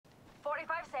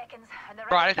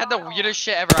Bro, I just had the weirdest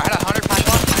shit ever. I had 100 pack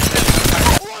on.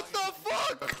 What the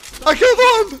fuck? I killed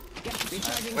him!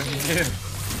 What did you do?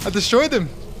 I destroyed him.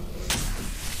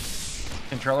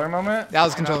 Controller moment? That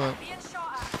was controller.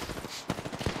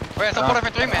 Wait, it's a 4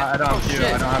 different 3 man. I don't have you. I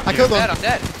don't have I killed him. I'm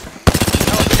dead. No,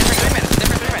 it's a different 3 man. It's a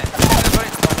different 3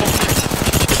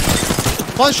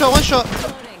 man. One shot, one shot.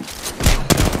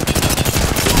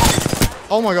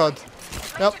 Oh my god.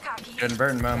 Yep.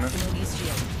 Genburten moment.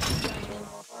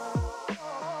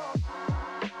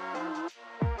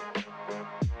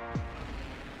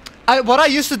 What I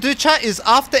used to do, chat, is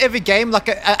after every game, like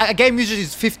a game usually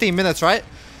is 15 minutes, right?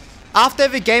 After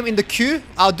every game in the queue,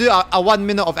 I'll do a 1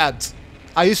 minute of ads.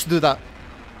 I used to do that,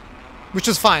 which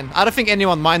is fine. I don't think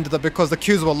anyone minded it because the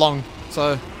queues were long.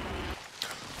 So,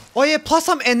 oh yeah, plus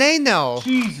I'm NA now.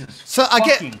 Jesus. So I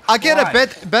get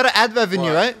a better ad revenue,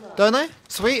 What? right? Don't I?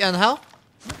 Sweet and Hal?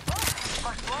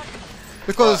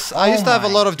 Because I used to have a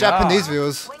lot of Japanese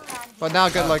viewers, but now I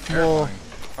get like more.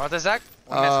 What's this, Zach?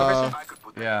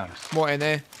 Yeah. More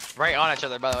NA. Right on each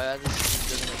other, by the way. That just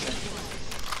doesn't make sense.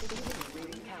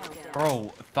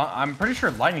 Bro, I'm pretty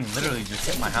sure lightning literally just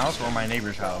hit my house or my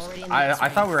neighbor's house. I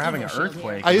thought we were having an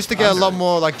earthquake. I used to get a lot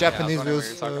more like Japanese Yeah,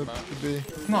 views. So it'd be...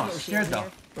 Come on, scared the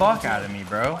fuck out of me,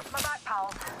 bro.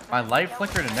 My light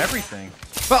flickered and everything.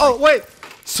 But oh wait,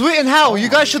 Sweet and Hal, you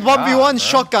guys should 1v1 bro.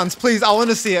 shotguns, please. I want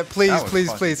to see it, please, That was please,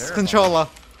 fucking please. terrible. Controller,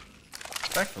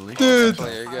 Respectfully. dude,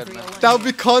 You're good, man. that would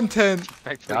be content.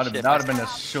 That would have been a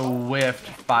swift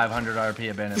 500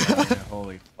 RP abandonment.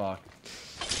 Holy fuck.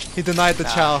 He denied the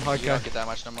chow. You Okay. don't get that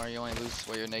much no more. You only lose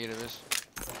what your negative is.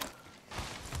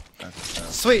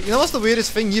 Sweet. You know what's the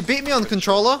weirdest thing? You beat me on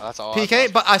controller, That's all PK, I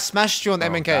but I smashed you on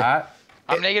MNK. That,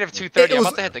 I'm negative 230. I'm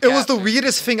about to hit the cap. It was the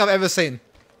weirdest thing I've ever seen.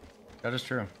 that is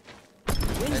true.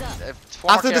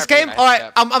 After this game,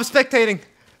 alright, I'm spectating.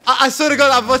 I swear to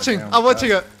God, I'm watching. I'm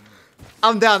watching it.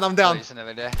 I'm down, I'm down. Just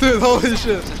another day. Dude, holy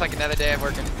shit. It's just like another day of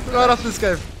working. Right after this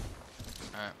game.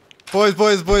 Alright.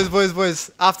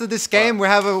 Boys. After this game, we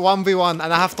have a 1v1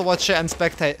 and I have to watch it and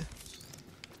spectate.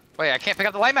 Wait, I can't pick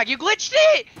up the light mag. You glitched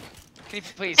it! Can you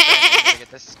please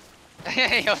get this?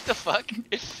 Hey, what the fuck?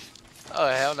 Oh,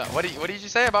 hell no. What did you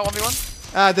say about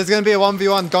 1v1? There's gonna be a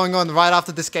 1v1 going on right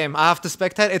after this game. I have to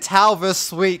spectate. It's Hal vs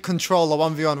Sweet controller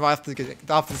 1v1 right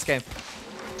after this game.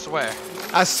 Swear.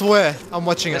 I swear, I'm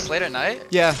watching This it. late at night?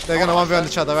 Yeah, they're gonna 1v1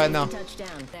 each other right now.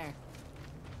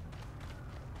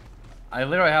 I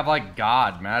literally have like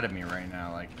God mad at me right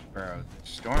now. Like, bro, the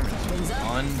storm is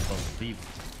unbelievable.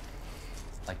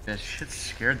 Like, this shit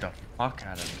scared the fuck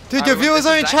out of me. Dude, your viewers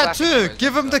are in Zach chat last too. viewers,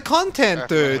 Give them the content, We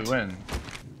dude. win.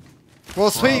 Well,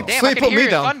 Sweet, Damn, I Sweet can put hear me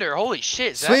your down. thunder. Holy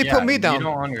shit, Zach. Sweet put me You down.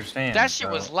 don't understand. That shit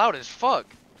bro. was loud as fuck.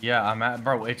 Yeah, I'm at,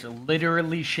 bro. It's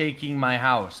literally shaking my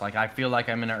house. Like, I feel like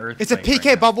I'm in an earthquake. It's a PK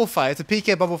right now. bubble fight. It's a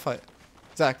PK bubble fight.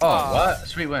 Zach. Oh, what?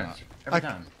 Sweet wins every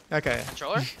time. Okay.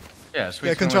 Controller? Yeah, Sweet's Yeah, gonna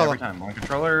win controller. every time. On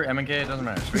controller, MNK, it doesn't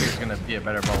matter. Sweet is gonna be a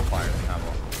better bubble fire than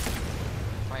Combo.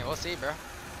 Wait, we'll see, bro.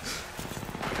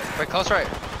 Wait, close right.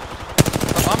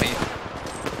 Come on me.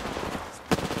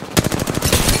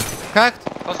 Cracked.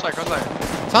 Close right, close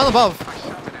right. Sound above.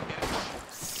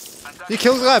 You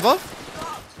killed the guy above?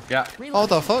 Yeah. Oh, what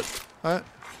the fuck? Alright.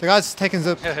 The guy's taking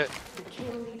zip. Uh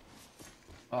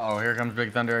oh, here comes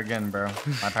Big Thunder again, bro.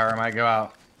 My power might go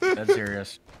out. That's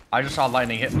serious. I just saw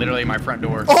lightning hit literally my front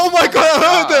door. Oh my god,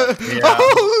 I heard it! Yeah.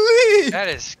 Holy! That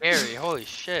is scary. Holy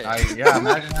shit. Yeah,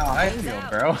 imagine how I feel,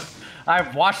 bro.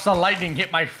 I've watched the lightning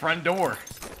hit my front door.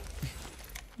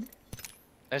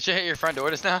 That shit hit your front door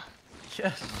just now?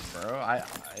 Yes, bro.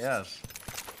 Yes.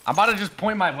 I'm about to just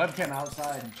point my webcam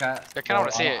outside and chat. I kinda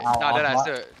wanna see it. No, deadass,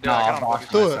 do it. Do it. No, I I'll kinda wanna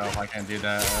dox do it. myself. I can't do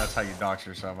that. That's how you dox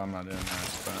yourself. I'm not doing that.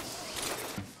 But...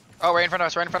 Oh, right in front of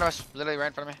us, right in front of us. Literally right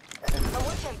in front of me.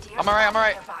 I'm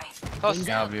alright. Close.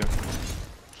 Yeah, view.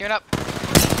 Queuing up.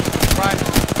 Right.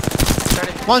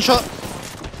 30. One shot.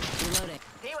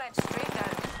 He went straight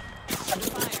down.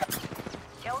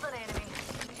 Killed an enemy.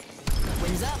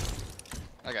 Wins up.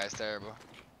 That guy's terrible.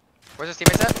 Where's his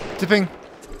teammates at? Dipping.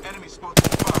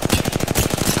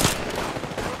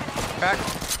 Crack.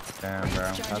 Damn,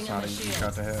 bro. That's not an easy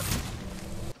shot to hit.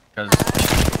 Because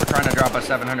we're trying to drop a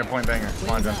 700-point banger. Come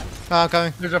on, John. Ah,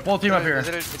 coming. There's a full team up here.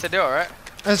 It's a duo, right?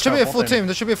 There should be Oh, a full full team. team.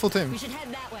 There should be a full team. We should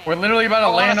head that way. We're literally about to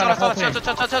land on a full team.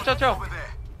 Chill.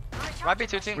 Might be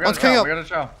 2 teams. We One's gotta coming chow. up. We gotta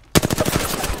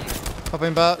chow.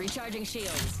 Popping back. Recharging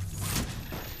shields.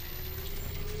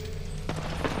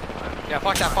 Yeah,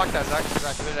 fuck that, Zach.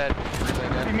 Zach, you're dead.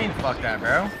 What do you mean, fuck that,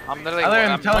 bro? I'm literally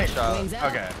I'm telling you. Wings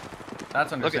out. Okay.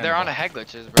 That's understandable. Look, they're on a head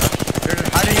glitches, bro. They're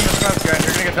just hiding in the smoke, guys.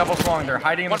 They're gonna get double swung. They're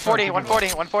hiding in the smoke.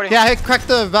 140. Yeah, I cracked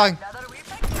the bag. Another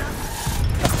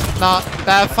replay. Nah,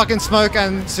 bad fucking smoke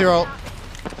and zero.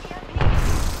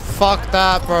 Fuck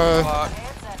that, bro.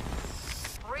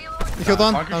 You killed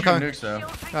one? I'm coming. Nukes, though.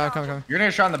 Come. You're gonna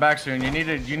get shot in the back soon. You need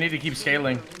to keep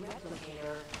scaling.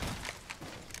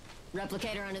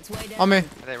 Replicator on its way down. On me. Are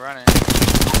they running? You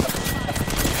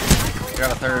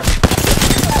got a third.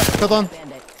 Killed one.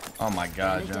 Bandit. Oh my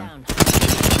god, Jen. Down.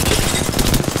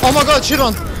 Oh my god, shit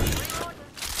on.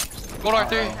 Gold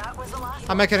R3.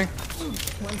 I'm not kidding.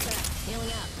 One sec. Healing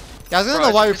up. Yeah, I was gonna Bro,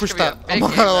 know why we this pushed could be a that. I'm big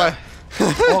not gonna game, lie.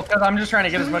 Well, because I'm just trying to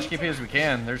get as much KP as we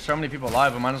can. There's so many people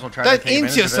alive, we might as well try to Don't take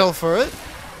advantage int yourself for it. of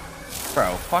it.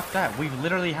 Bro, fuck that. We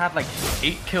literally had like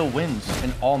 8 kill wins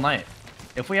in all night.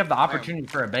 If we have the opportunity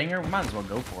for a banger, we might as well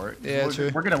go for it. Yeah, true.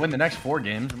 We're gonna win the next 4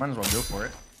 games. We might as well go for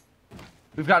it.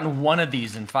 We've gotten one of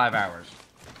these in 5 hours.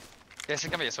 This is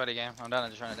gonna be a sweaty game. I'm done. I'm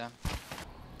just running it down.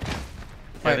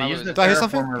 Yeah, Wait, they use the do I hear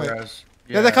something? terraformer Wait. res.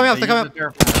 Yeah, they're coming up, they they're use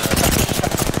coming the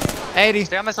terraformer res. 80.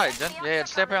 Stay on this side, Jen. Yeah,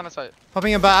 stay up here on this side.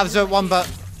 Popping a bat. I've zero one bat.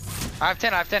 I have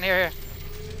 10. Here.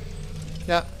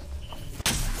 Yeah.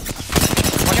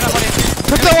 Walking up, buddy.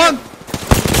 Took that one.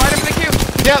 Fight him in the queue.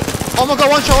 Yep. Oh my god,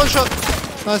 one shot.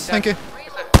 Nice, thank you.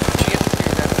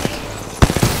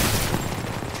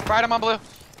 Fight him on blue.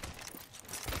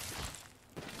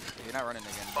 You're not running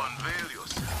again.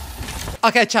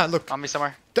 Okay, chat, look. On me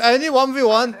somewhere. The only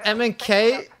 1v1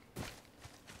 MNK,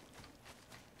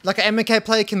 like an MNK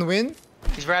player can win,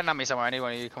 He's riding on me somewhere. I need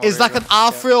one of you to come is over like here. an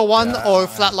R301 or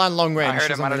flatline long range. I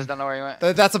heard or him. I something. just don't know where he went.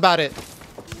 That's about it.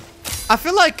 I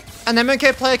feel like an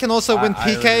MNK player can also win I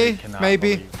literally PK, cannot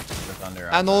maybe. believe the Thunder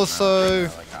And outside also-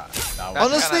 now. Like, that was-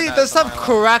 Honestly, kinda there's nuts some on my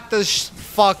cracked as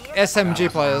fuck SMG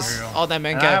players unreal. on And I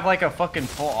have MNK. like a fucking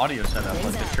full audio setup,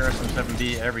 like the Shure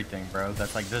SM7B, everything, bro.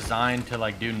 That's like designed to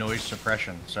like do noise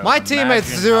suppression. So My teammates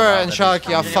imagine Zero how loud and that is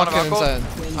Sharky are for me. wanna fucking buckle?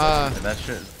 insane. That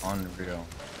shit is unreal.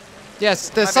 Yes,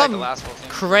 there's Might be like some the last full team.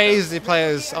 crazy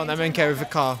players on MNK with a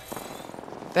car.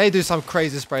 They do some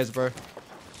crazy sprays, bro.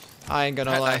 I ain't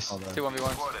gonna lie. Nice. 2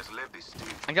 1v1.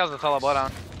 I think that was the fellow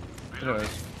bloodhound. It is.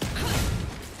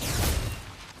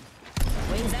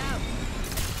 Wings out.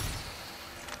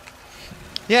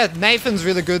 Yeah, Nathan's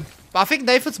really good. But I think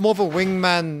Nathan's more of a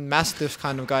wingman mastiff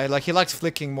kind of guy. Like, he likes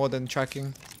flicking more than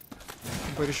tracking.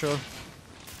 I'm pretty sure.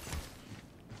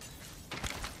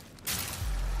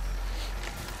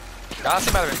 That's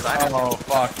the better design. Oh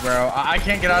fuck, bro. I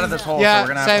can't get out of this hole, so we're Yeah,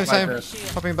 gonna have same, to fight same.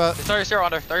 this. Popping bat. There's 0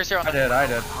 under. 0 I under.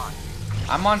 did.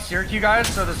 I'm on Syracuse, guys,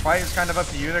 so this fight is kind of up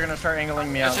to you. They're gonna start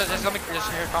angling me out. Just let me.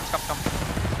 Just here. Come.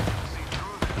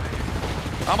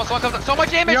 Almost one comes. So much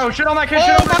damage. Yo, shit on that kid, Oh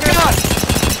shit on my that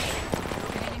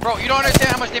god! Bro, you don't understand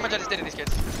how much damage I just did to these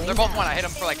kids. They're both one. I hit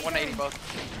them for like 180 both.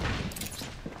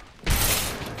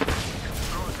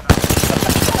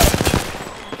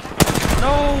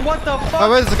 No, what the fuck? Oh,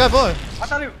 where's the guy below? I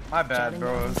thought he... My bad,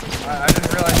 bro. I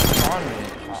didn't realize he was on me.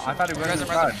 I thought he was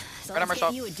inside. So Right on my let's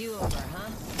shop. get you a do-over, huh?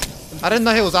 I didn't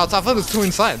know he was outside. I thought it was two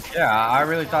inside. Yeah, I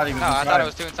really thought he was No, I inside. thought it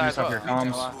was 2 inside as Use up well. your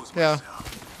comms. Yeah.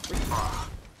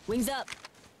 Wings up.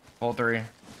 Full 3.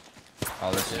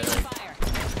 Oh, this is Taking big. fire.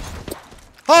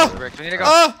 Oh! Rick, we need to go.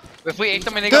 Oh! If we ate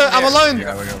them, we need to Good, go. I'm alone.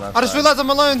 Yeah, we go left I just side. realized I'm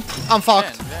alone. I'm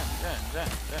fucked. Jen.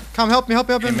 Come help me.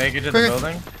 Can you make it to the Quick.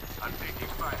 building?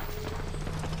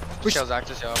 Which- Kill Zach,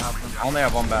 just yo. I only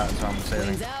have 1 bat, so I'm saving.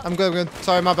 Wings out. I'm good.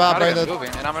 Sorry, my bad. I'm Brain not dead. even moving,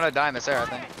 and I'm gonna die in this air, I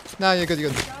think. No, you're good. Where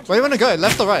do you want to go?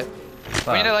 Left or right?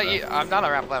 We need to let you. I'm down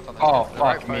the ramp left on this. Oh, The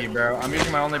right fuck part. me, bro. I'm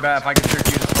using my only bat. If I can shoot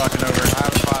you, just fucking over. I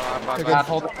have a five. You're Bat's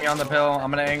holding me on the pill.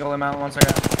 I'm gonna angle him out in 1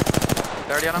 second.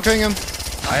 30 on I'm him. killing him. I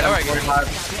hit him Alright,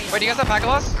 45. Wait, do you guys have pack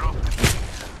loss?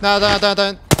 No, don't.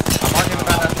 I'm marking the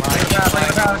bat. Look at the bat, look at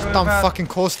the bat, look at the Dumb bat. fucking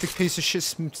caustic piece of shit,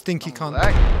 stinky cunt.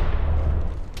 Lag.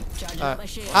 Charging up my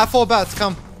shield. I have 4 bats.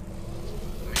 Come,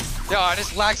 Yo, I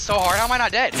just lagged so hard. How am I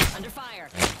not dead? Under fire.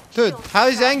 dude. How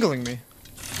is he angling me?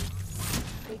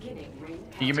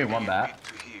 Can you give me 1 bat?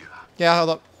 Yeah, hold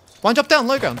up. One drop down,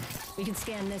 low ground. We can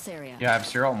scan this area. Yeah, I have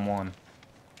 0 and 1.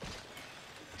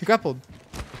 He grappled.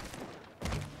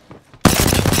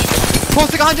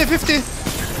 Caustic 150.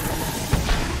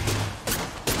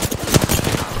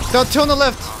 Down 2 on the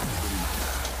left.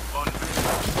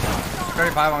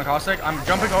 35 on caustic. I'm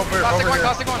jumping over Caustic one, here.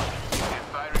 caustic one.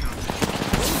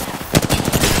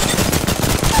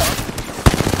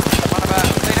 On the back.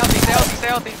 Stay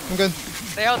healthy. I'm good.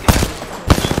 Stay healthy.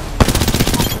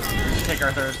 Take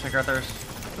our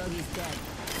thirst. Bogey's dead.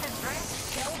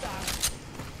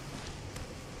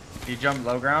 He jumped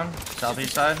low ground,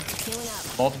 southeast side. Healing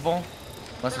up. Multiple.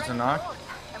 Unless it's a knock.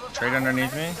 Straight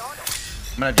underneath me.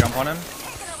 I'm gonna jump on him.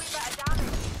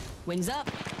 Wings up.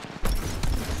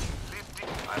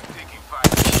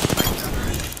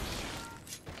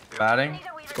 Batting.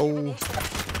 Go.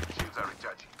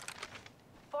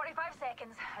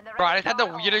 seconds, and the Bro, I rest just had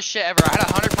the are weirdest shit ever. I had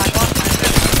 100 pylons.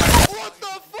 What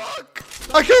the fuck?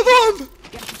 I killed him!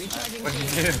 What'd you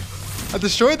do? I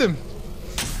destroyed him.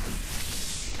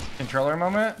 Controller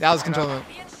moment? That was controller.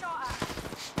 being shot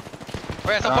at.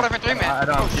 Wait, it's a 4 different 3 man. I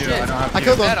don't have you. I don't have I you.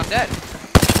 killed I'm him. dead, I'm dead. No,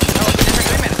 it's a different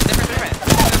 3 man. It's a different 3 man.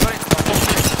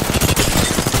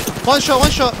 One shot,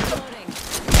 one shot. Reloading.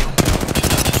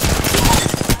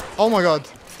 Oh my god.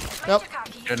 Yep.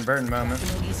 Genburten moment.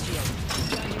 Bogey's shield.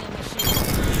 Charging on my shield.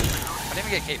 I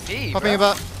didn't even get KP. Popping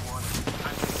bro. about.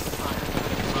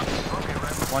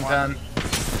 110.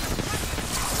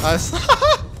 Nice.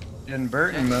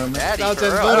 Genburten moment. Daddy, That's for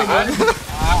real. Genburten, man.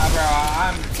 Bro,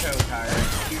 I'm so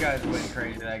tired. You guys went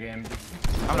crazy that game.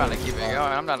 I'm not gonna keep it going.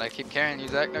 I'm not gonna keep carrying you,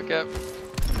 Zach. No cap.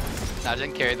 Nah, I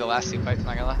didn't carry the last 2 fights,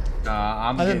 not gonna lie.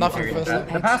 I'm I did getting nothing carried.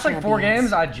 first. The past like 4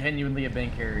 games, I genuinely have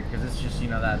been carried because it's just, you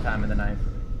know, that time of the night.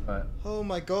 But Oh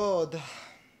my god.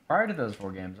 prior to those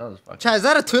 4 games, I was fucking. Chad, is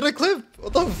that a Twitter clip?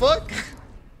 What the fuck?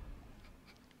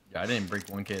 Yeah, I didn't break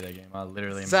 1K that game. I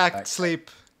literally. Zach, sleep.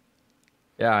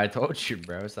 Yeah, I told you,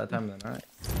 bro. It's that time of the night.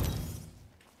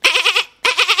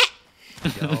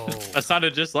 Yo. That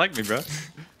sounded just like me, bro.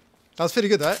 That was pretty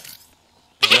good, right?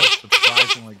 That's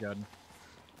surprisingly good.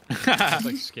 That's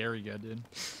like scary good, dude.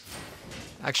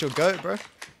 Actual goat, bro.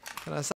 Can I say?